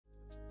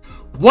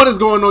What is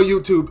going on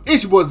YouTube?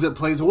 It's your boy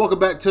ZIPPLAYZ and welcome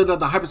back to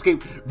another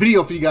Hyperscape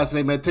video for you guys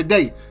today, man.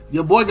 Today,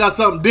 your boy got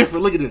something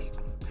different. Look at this.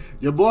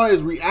 Your boy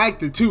is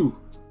reacting to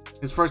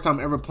his first time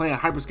ever playing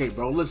Hyperscape,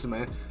 bro. Listen,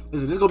 man.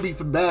 Listen, this is gonna be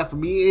bad for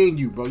me and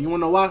you, bro. You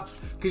wanna know why?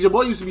 Because your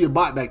boy used to be a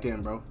bot back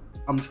then, bro.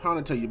 I'm trying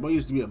to tell you, your boy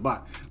used to be a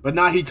bot. But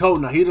now he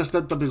cold now. He done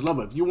stepped up his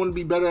level. If you want to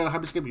be better at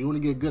Hyperscape, you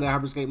want to get good at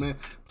Hyperscape, man,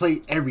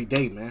 play every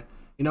day, man.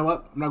 You know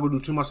what? I'm not going to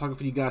do too much talking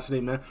for you guys today,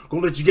 man. I'm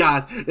going to let you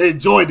guys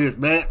enjoy this,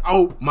 man.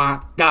 Oh,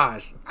 my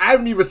gosh. I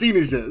haven't even seen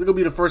this yet. It's going to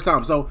be the first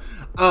time. So,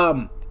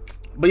 but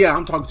yeah,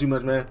 I'm talking too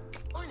much, man.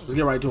 Let's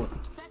get right to it.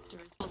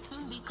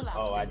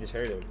 Oh, I just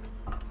heard him.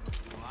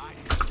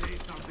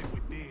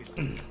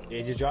 Yeah,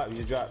 you just dropped. You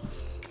just dropped.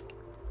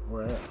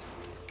 Where at?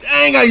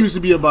 Dang, I used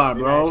to be a bot,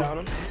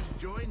 bro.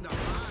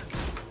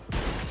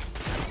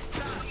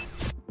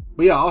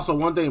 But yeah, also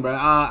one thing, bro.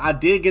 I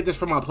did get this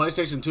from my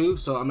PlayStation 2.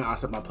 So, I mean, I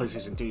said my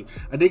PlayStation 2.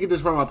 I did get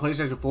this from my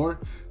PlayStation 4.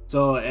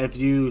 So, if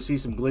you see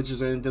some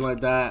glitches or anything like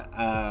that,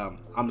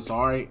 I'm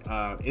sorry.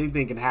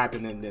 Anything can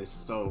happen in this.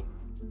 So,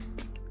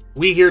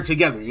 we here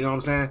together. You know what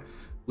I'm saying?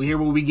 We here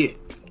what we get.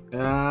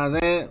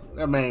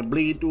 That man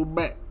bleed through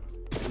back.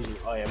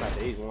 Oh, yeah, I'm at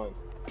the age one.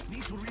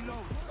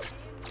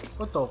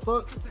 What the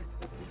fuck?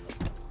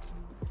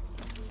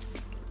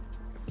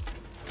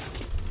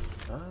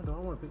 I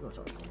don't want to pick up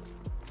something.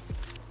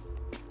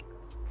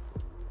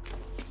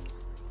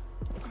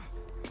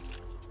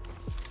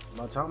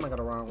 By the time I got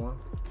a round one,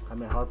 I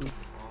meant Harpy.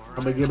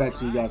 I'm gonna get back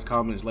to you guys'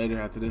 comments later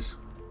after this.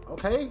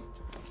 Okay,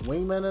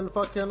 wingman and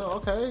fucking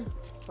okay,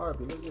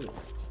 Harpy, let's get it.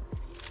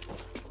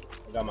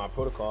 I got my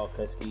protocol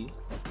Kusky.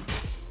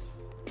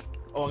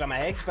 Oh, I got my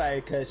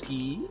X-Fire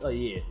Kusky. Oh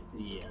yeah,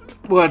 yeah.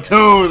 Boy,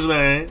 tunes,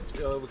 man.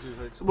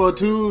 Boy,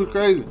 tunes,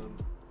 crazy.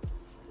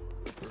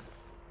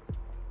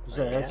 You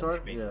said X-Fire?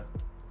 Yeah.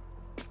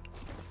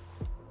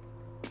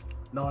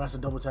 No, that's a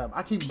double tap.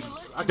 I keep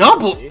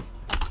double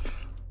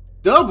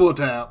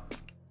tap.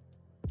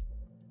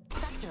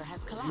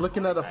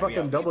 Looking at a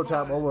fucking double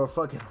tap over a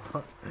fucking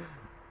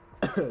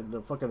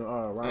the fucking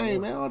round. Hey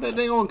man, all that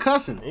thing on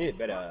cussing. You need a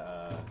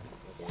better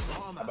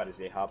I'm about to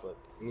say hop up.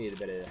 You need a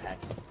better hack.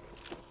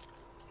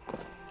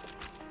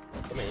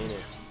 Come in here.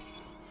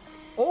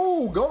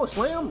 Oh, go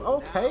slam.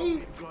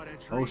 Okay.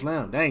 Oh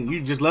slam. Dang,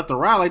 you just left the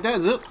ride like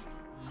that, Zip.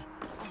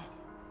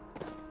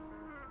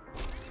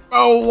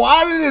 Bro,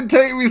 why did it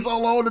take me so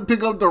long to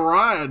pick up the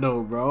ride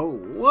though, bro?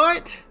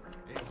 What?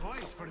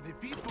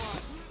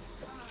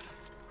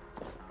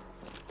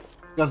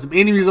 Got some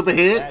enemies up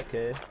ahead. You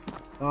know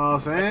what I'm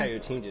saying? that's how your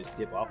team just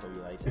dip off of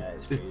you like that.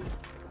 It's crazy.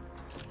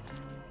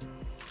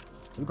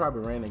 He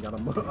probably ran and got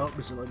him up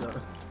and shit like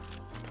that.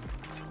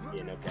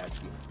 Yeah, no catch.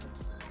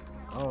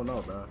 I don't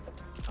know, bro.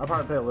 I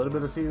probably play a little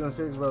bit of season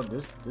 6, bro.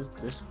 This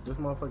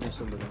motherfucking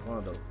shit looking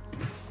fun though.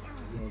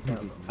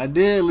 I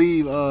did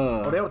leave.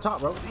 Oh, they on top,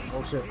 bro.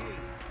 Oh shit.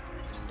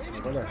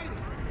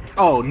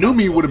 Oh, New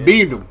Me would have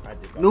beamed him.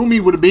 New Me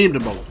would have beamed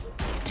him, bro.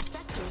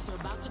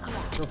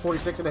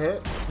 46 in the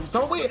head. He's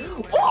so weird.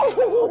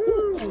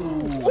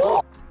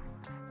 Oh!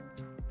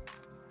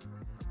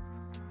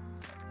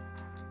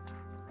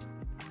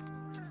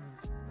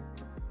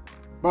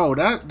 Bro,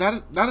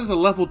 that is a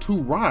level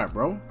 2 ride,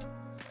 bro.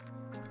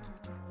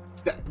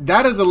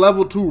 That is a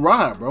level 2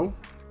 ride, bro.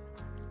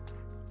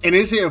 And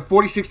it's hitting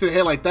 46 to the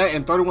head like that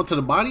and 31 to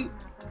the body?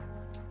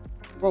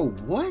 Bro,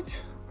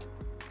 what?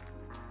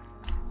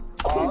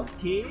 Off,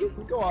 King?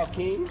 Go off,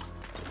 King.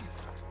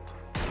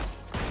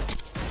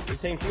 The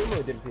same team or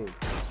a different team?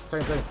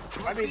 Same thing.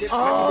 I mean,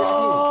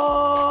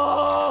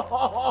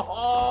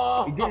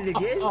 You did it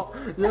again?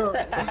 Yeah.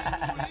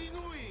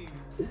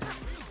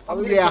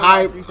 I'm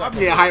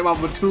getting hype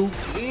off of 2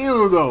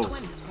 kills though.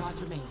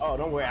 Oh,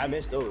 don't worry, I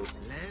missed those.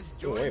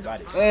 Don't worry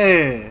about it.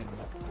 Yeah.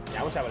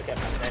 I wish I would have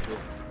kept my stack.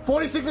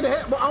 46 in the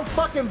head, bro. I'm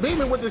fucking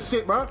beaming with this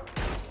shit, bro.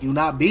 You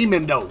not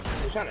beaming though.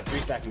 They're trying to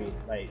 3-stack me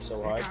like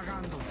so hard.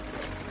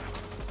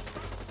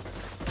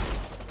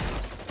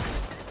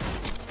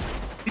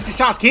 Get your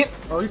shots, kid.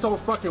 Oh, he's so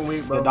fucking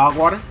weak, bro. The dog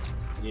water?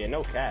 Yeah,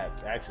 no cap,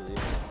 actually.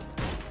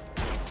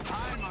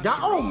 God,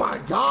 oh my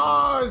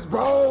gosh,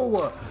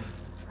 bro.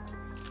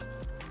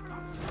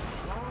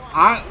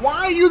 Why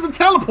are you using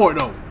teleport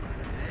though?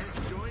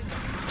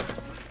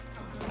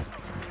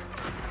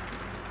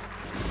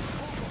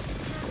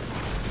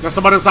 There's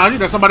somebody beside you.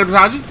 There's somebody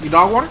beside you. You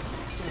dog water?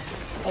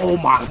 Oh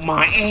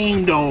my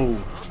aim though.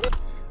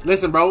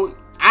 Listen, bro.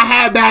 I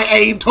had bad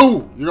aim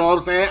too. You know what I'm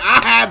saying?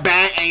 I had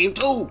bad aim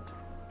too.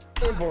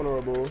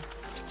 Invulnerable.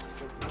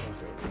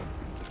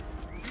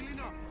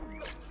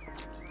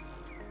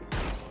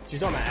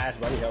 She's on my ass,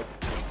 buddy. Help.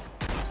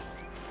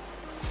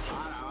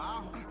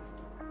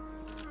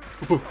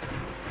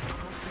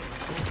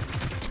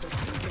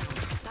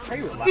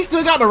 He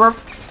still got the ref.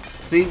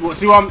 See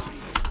what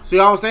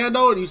I'm saying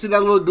though? You see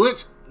that little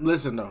glitch?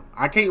 Listen though,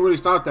 I can't really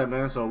stop that,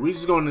 man. So we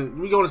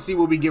gonna see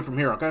what we get from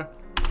here, okay?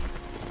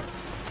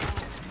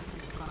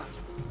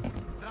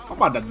 I'm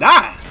about to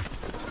die.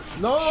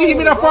 No, she hit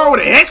me that far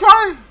with an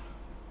X-Fire?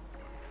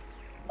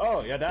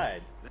 Oh, y'all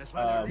died.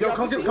 Yo,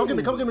 come get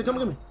me.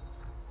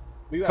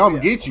 We Come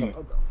get you.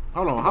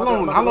 Hold on.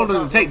 How long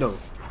does it take though?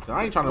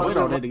 I ain't trying to wait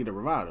all day to get a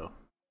revive though.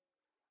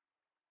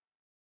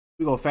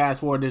 We gonna fast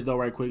forward this though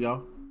right quick,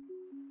 y'all.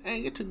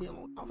 Dang, it took me a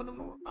long time for them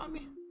to revive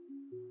me.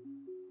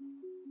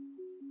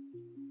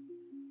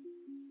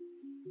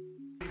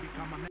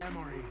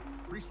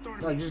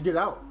 No, you just get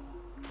out.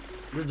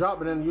 Just drop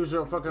and then use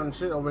your fucking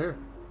shit over here.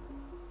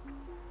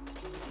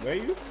 Where are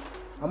you?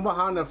 I'm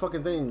behind the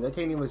fucking thing. They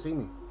can't even see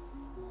me.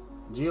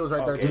 Gio's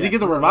right there. Okay. Does he get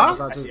the revive?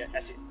 I see.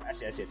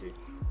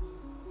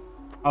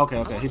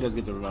 Okay, he does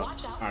get the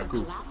revive. Alright,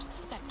 cool.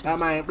 That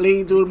man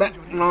bleed through the back.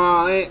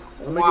 No, it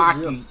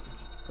wacky.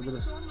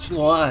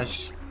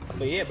 Slush.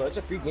 But yeah, bro, it's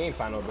a free game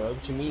final, bro.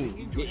 What you mean?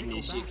 You getting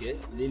this shit, kid?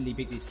 Literally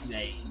pick this,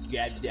 like, you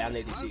gotta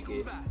download this shit,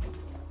 kid.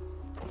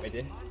 Right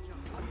there.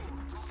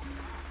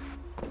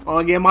 Oh,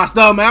 I get my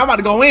stuff, man. I'm about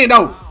to go in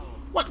though.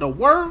 What the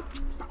word?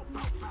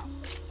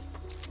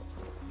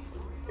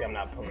 See, I'm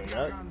not pulling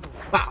up.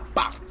 Bow,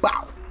 bow,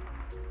 bow.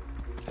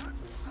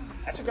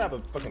 I should grab a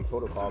fucking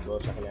protocol, bro,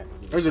 so I can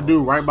actually. There's a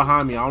dude right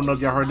behind me. I don't know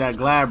if y'all heard that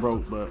glad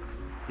broke, but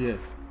yeah.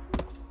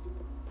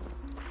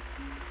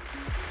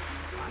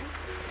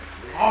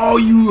 All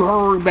you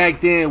heard back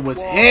then was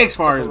Hex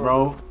fires,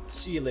 bro.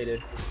 See you later.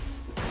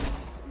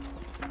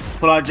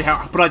 Pull out your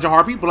harpy. Pull out your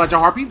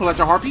harpy. Pull out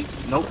your harpy.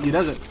 Nope, he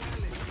doesn't.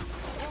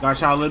 Got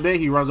shot a little bit.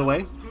 He runs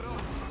away.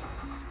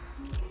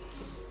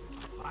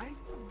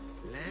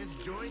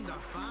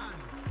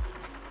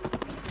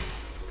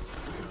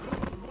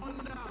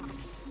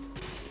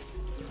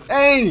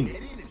 Dang,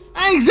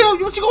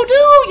 Zip, what you gonna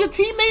do?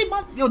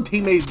 Your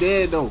teammate's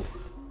dead though.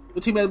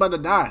 Your teammate's about to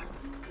die.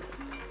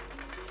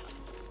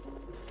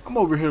 I'm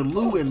over here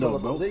looting though,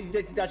 bro.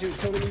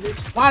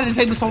 Why did it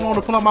take me so long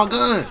to pull out my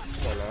gun?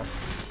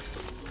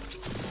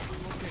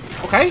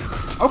 Okay.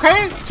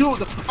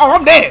 Oh,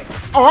 I'm dead.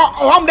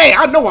 Oh, I'm dead.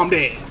 I know I'm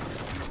dead.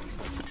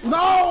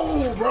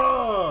 No,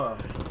 bro.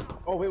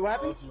 Oh, wait, what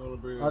happened?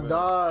 I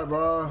died,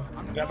 bro.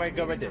 Go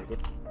right there.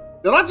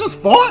 Did I just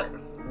fart?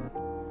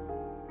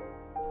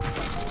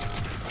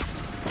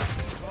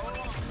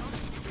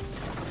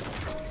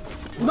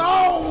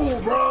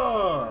 No,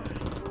 bro.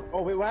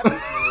 Oh, wait, what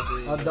happened?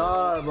 I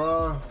died,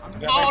 bro.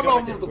 I don't know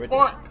if it was a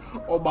fart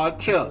on my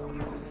chest.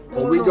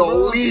 Or we gonna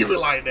leave it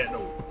like that,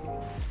 though.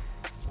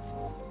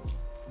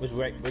 Which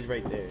right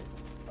there?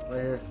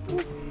 Right here.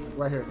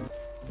 Right here.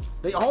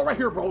 They all right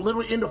here, bro.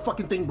 Literally in the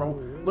fucking thing, bro.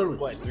 Literally.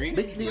 What, 3?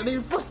 They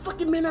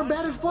fucking men are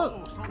bad as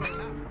fuck.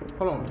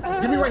 Hold on.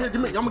 Give me right here.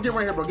 Give me. I'm gonna get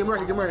right here, bro. Give me right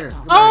here. Give me right here.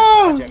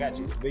 Oh! I got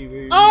you.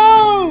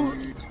 Oh!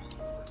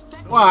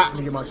 What? Let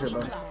me get my shit,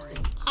 bro.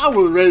 I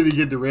was ready to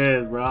get the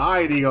res, bro. I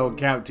ain't even gonna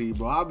cap to you,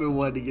 bro. I've been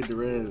wanting to get the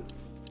res.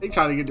 They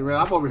trying to get the res.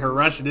 I'm over here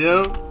rushing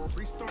them.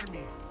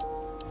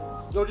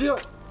 Yo, Jill.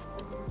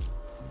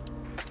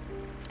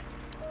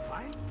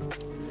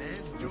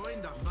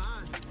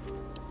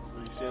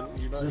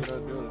 You're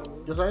not doing it.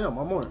 Yes, I am.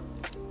 I'm on it.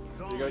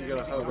 You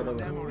gotta hug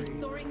whatever.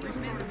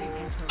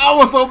 I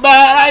was so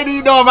bad. I didn't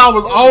even know if I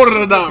was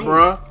older or not,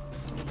 bro.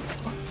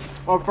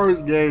 My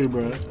first game,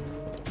 bro.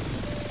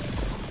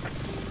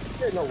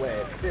 There's no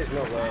way. There's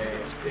no way.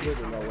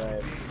 There's no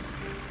way.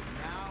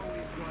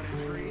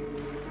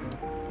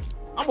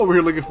 I'm over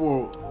here looking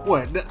for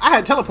what? I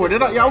had teleport.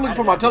 Y'all looking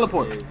for my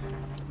teleport?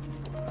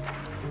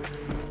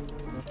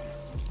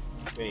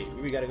 Wait,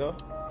 we gotta go?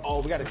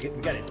 Oh, we gotta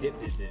dip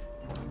this.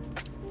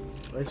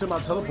 Right to my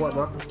teleport,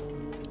 bro.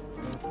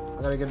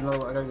 I gotta get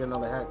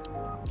another hack.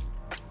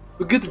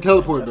 Forget the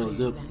teleport though,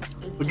 Zip.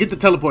 Forget the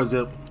teleport,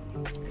 Zip.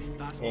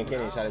 And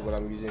Kenny decided what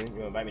I'm using. You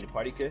wanna invite me to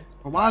party, kid?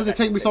 Why does it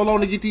take me so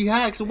long to get these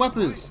hacks and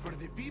weapons?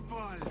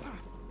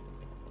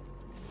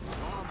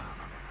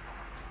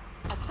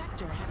 A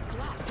sector has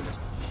collapsed.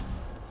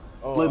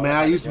 Oh, Look, man,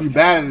 I used to be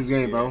bad at this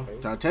game, bro.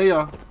 Trying to tell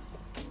y'all.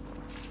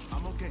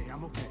 I'm okay.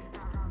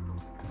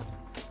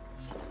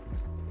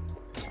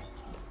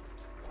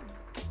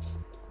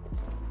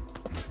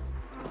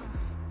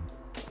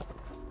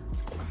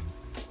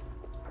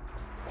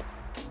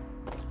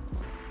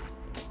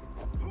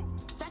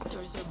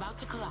 Sectors are about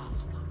to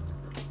collapse.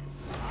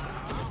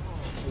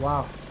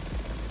 Wow.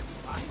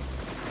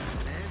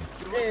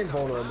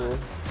 Invulnerable.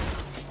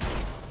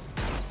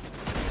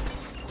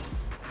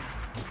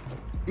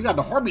 You got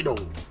the Harpy though.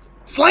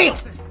 Slam!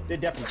 They're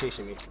definitely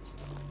chasing me.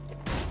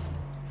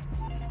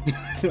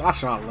 I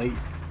shot late.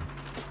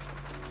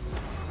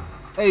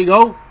 There you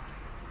go.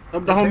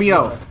 Help the homie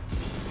out.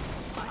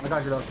 I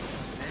got you though.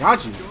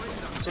 Got you.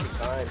 Should be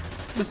fine.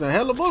 Missed a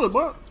hell of bullet,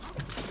 bro.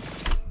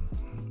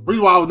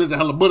 Reason why I was missing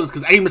hella bullets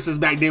because Amos's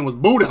back then was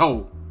booty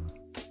hole.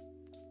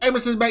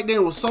 Amos's back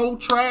then was so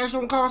trash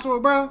on console,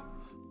 bro.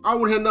 I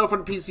wouldn't hear nothing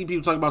from the PC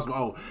people talking about some,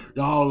 oh,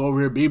 y'all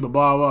over here beat, blah,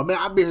 blah. Man,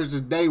 I've been here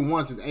since day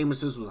one since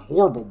Amos's was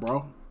horrible,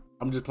 bro.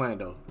 I'm just playing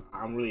though.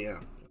 I really am. You know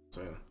what I'm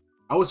saying?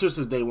 I was here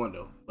since day one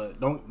though. But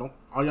don't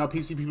all y'all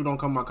PC people don't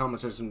come in my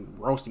comment section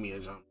roasting me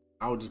or something.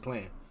 I was just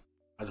playing.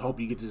 I just hope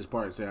you get to this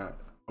part and say I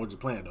was just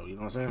playing though, you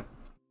know what I'm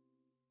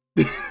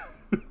saying?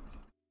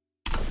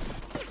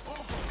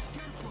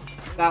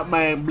 That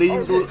man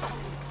bleeding through.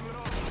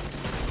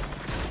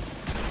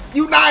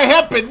 You not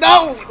helping.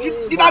 No,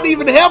 you're not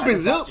even helping,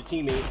 Zip. Your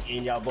teammate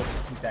and y'all both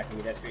 2-stacking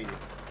me. That's crazy.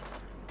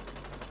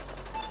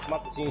 I'm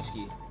off the scene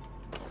ski.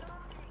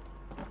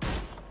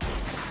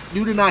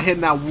 You did not hit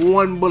not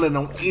one bullet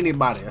on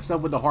anybody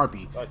except with the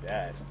harpy. Fuck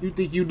that. You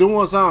think you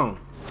doing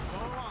something?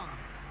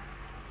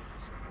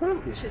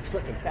 This shit's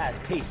fucking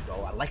fast paced,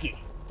 though. I like it.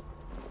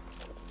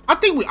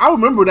 I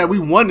remember that we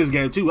won this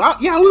game too.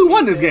 Yeah, we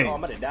won this game. Oh,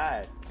 I'm gonna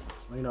die.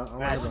 You know,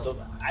 I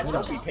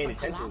don't be paying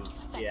attention.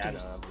 Yeah, I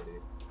know.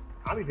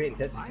 I'll be paying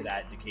attention to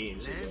that decay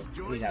and shit,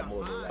 though. We have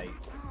more of a, like,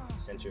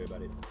 censure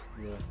about it.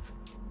 Yeah.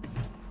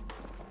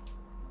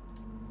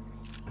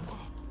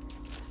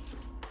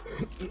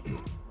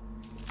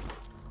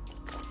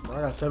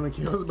 I got 7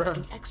 kills, bro.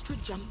 Extra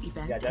jump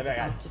event. Yeah, I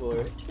got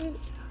 4.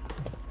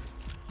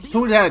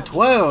 Two had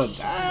 12.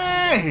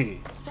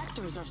 Hey.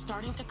 Sectors are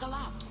starting to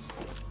collapse.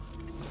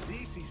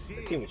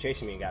 The team was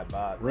chasing me and got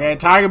bobbed. Red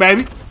Tiger,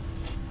 baby.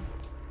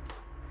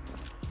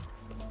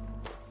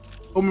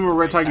 I remember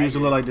Red Tiger used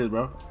to look like this,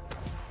 bro.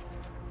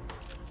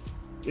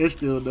 It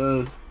still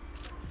does.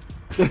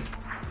 It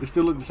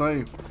still look the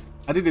same.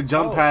 I think the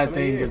jump pad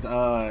thing is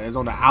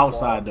on the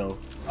outside though.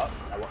 Oh,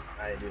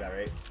 I didn't do that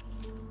right.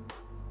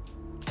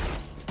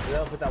 Where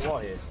else put that wall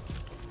here?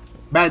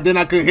 Back then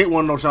I couldn't hit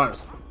one of those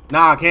shots.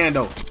 Nah, I can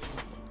though.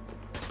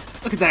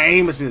 Look at that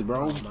aim assist,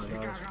 bro. Oh my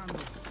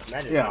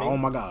gosh. Yeah, oh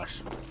my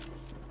gosh.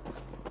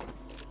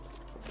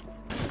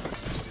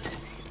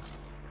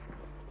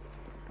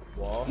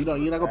 Wall.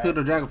 You're not gonna pill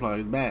the dragonfly,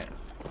 it's bad.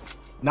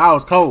 Now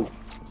it's cold.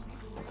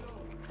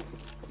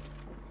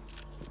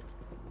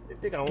 They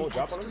think I won't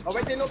drop on him? Oh,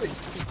 right there, no bitch.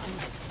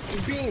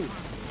 He's beam.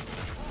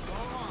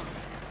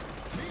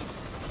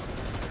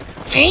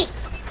 Ain't.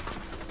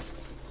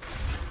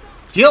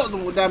 Killed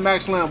him with that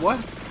max slam, boy.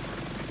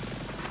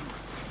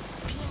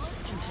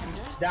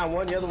 Down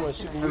one, the other one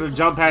shooting. There's a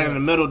jump pad in the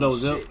middle though,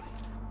 Zip.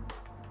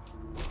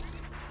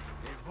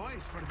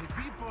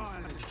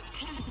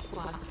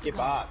 Get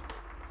bobbed.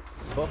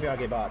 Both of y'all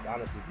get bobbed,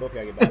 honestly. Both of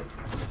y'all get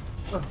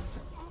bobbed.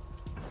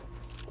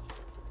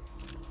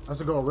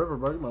 That's a gold river,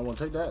 bro. You might want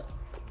to take that.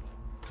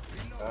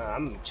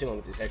 I'm chilling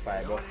with this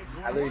X-Fire, bro.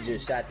 I literally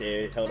just sat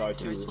there, held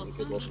R2, and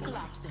killed both of them.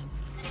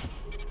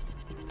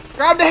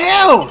 Grab the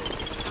hell!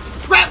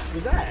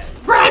 Who's that?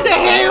 Grab the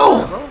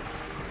hell!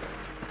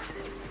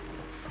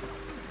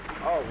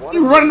 Oh, one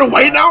You running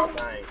away now?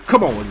 Nine.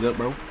 Come on, Zip,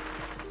 bro.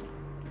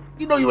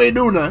 You know you ain't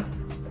doing nothing.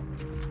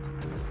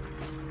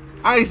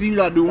 I ain't see you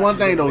not do one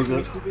thing though,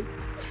 Zip.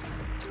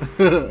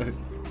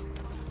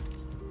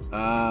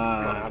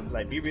 I'm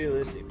like, be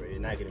realistic, bro. You're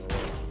not getting away.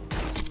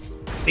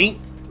 Bink,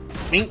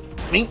 bink,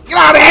 bink. Get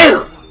out of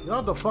here! Get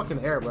out the fucking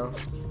air, bro.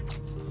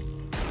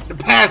 The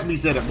past me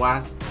said it,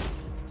 boy.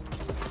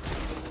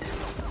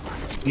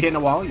 You hitting the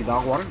wall? You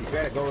dog water? You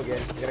gotta go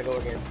again. You gotta go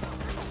again.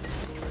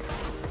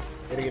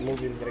 Gotta get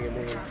moving. Gotta get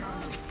moving.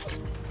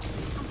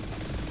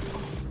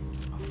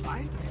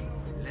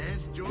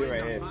 Get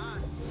right here.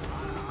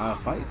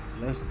 Fight.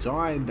 Let's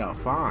join the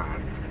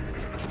fun.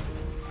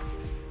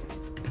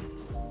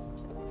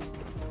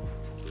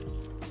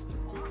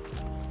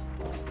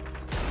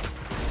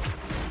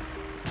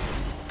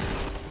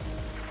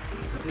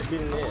 Let's just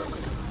get in there.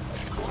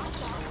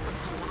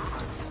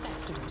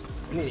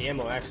 I need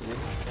ammo, actually.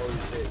 Holy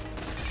shit.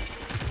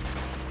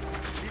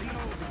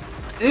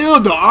 Ew,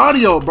 the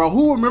audio, bro.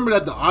 Who remember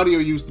that the audio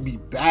used to be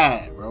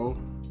bad, bro?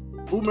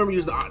 Who remember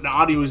the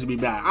audio used to be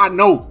bad? I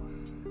know.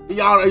 The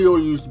audio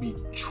used to be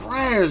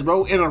trash,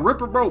 bro. And a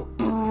ripper, bro.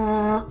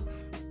 Bro.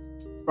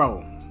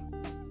 Oh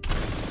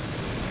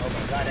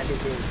my god, that big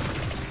thing.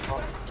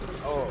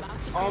 Oh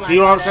my See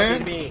what god, I'm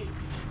saying?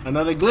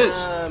 Another glitch.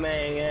 Oh my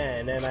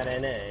god,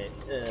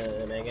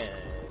 oh my god.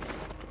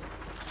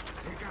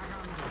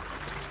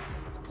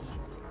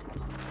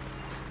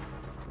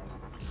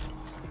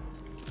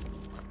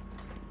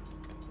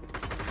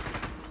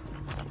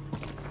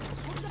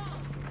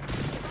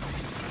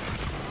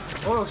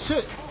 Oh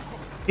shit.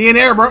 He in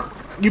there, bro.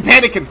 You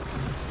panicking.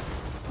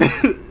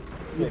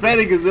 You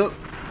panicking, Zip.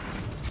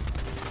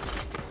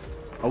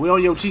 Are we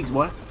on your cheeks,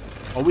 boy?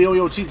 Are we on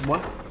your cheeks,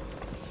 boy?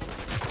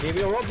 Yeah,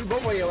 we don't want to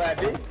both on your ass,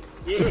 bitch.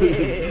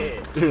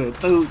 Yeah.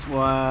 Toots,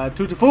 boy.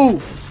 Toot your fool.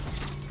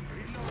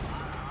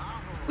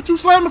 What you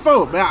slamming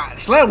for? Man,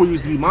 slam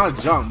used to be my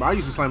jump, bro. I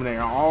used to slam in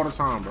there all the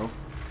time, bro.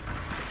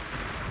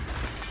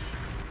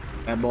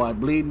 That boy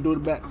bleeding through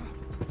the back.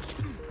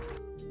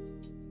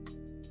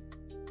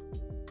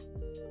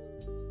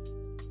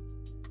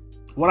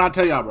 What I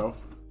tell y'all, bro?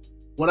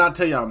 What I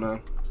tell y'all,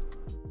 man?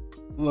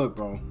 Look,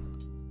 bro.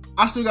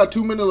 I still got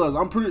 2 minutes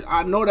left.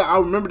 I know that I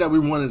remember that we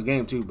won this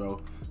game too,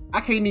 bro. I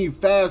can't even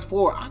fast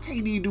forward. I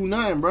can't even do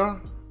nothing, bro.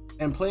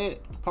 And play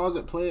it. Pause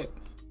it. Play it.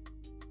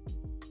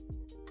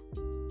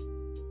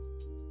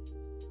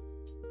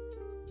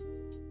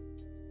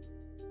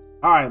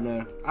 All right,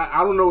 man.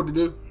 I don't know what to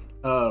do.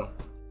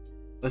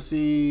 Let's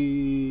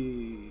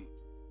see.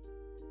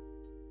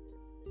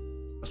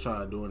 Let's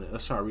try doing it.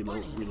 Let's try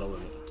reloading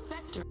it.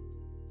 Sector.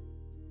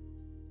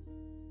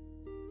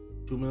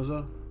 2 minutes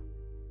up.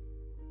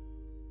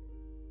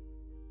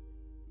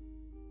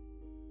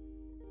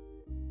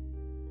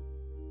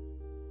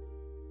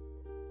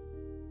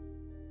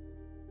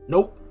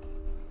 Nope.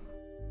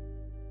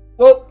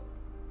 Well,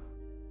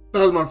 that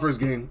was my first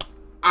game.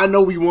 I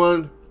know we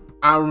won.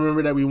 I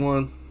remember that we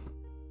won.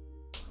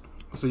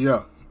 So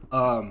yeah.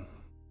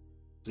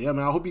 Man,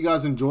 I hope you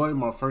guys enjoyed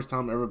my first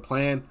time ever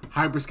playing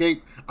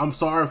Hyperscape. I'm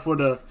sorry for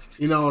the,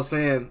 you know what I'm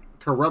saying,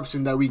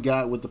 corruption that we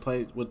got with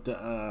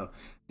the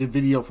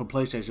video for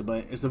PlayStation,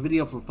 but it's the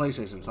video for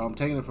PlayStation, so I'm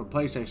taking it from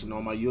PlayStation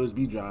on my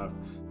USB drive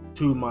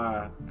to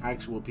my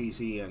actual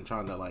PC and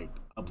trying to like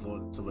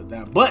upload it, stuff like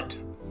that. But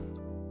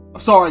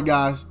I'm sorry,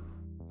 guys.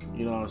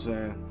 You know what I'm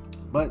saying?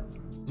 But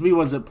it's me,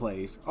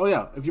 ZIPPLAYZ. Oh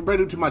yeah, if you're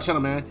brand new to my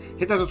channel, man,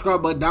 hit that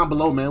subscribe button down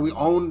below, man. We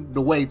on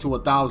the way to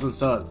 1,000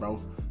 subs,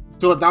 bro.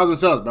 To 1,000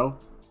 subs, bro.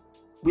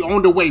 We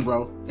on the way,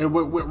 bro, and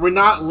we're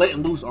not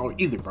letting loose on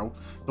either, bro.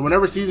 So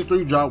whenever season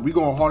 3 drop, we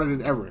going harder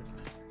than ever.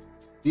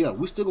 Yeah,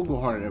 we still gonna go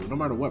harder than ever, no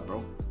matter what,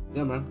 bro.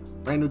 Yeah, man.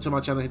 Brand new to my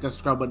channel, hit that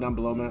subscribe button down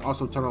below, man.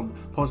 Also turn on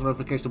post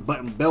notification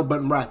button, bell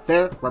button right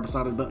there, right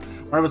beside the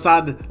button, right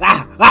beside the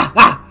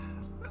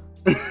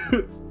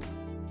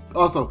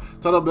Also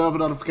turn on bell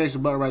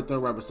notification button right there,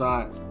 right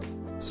beside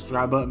the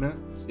subscribe button,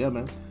 man. So, yeah,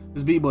 man.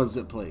 This be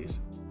ZIPPLAYZ.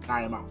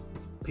 I am out.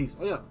 Peace.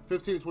 Oh yeah,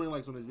 15 to 20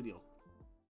 likes on this video.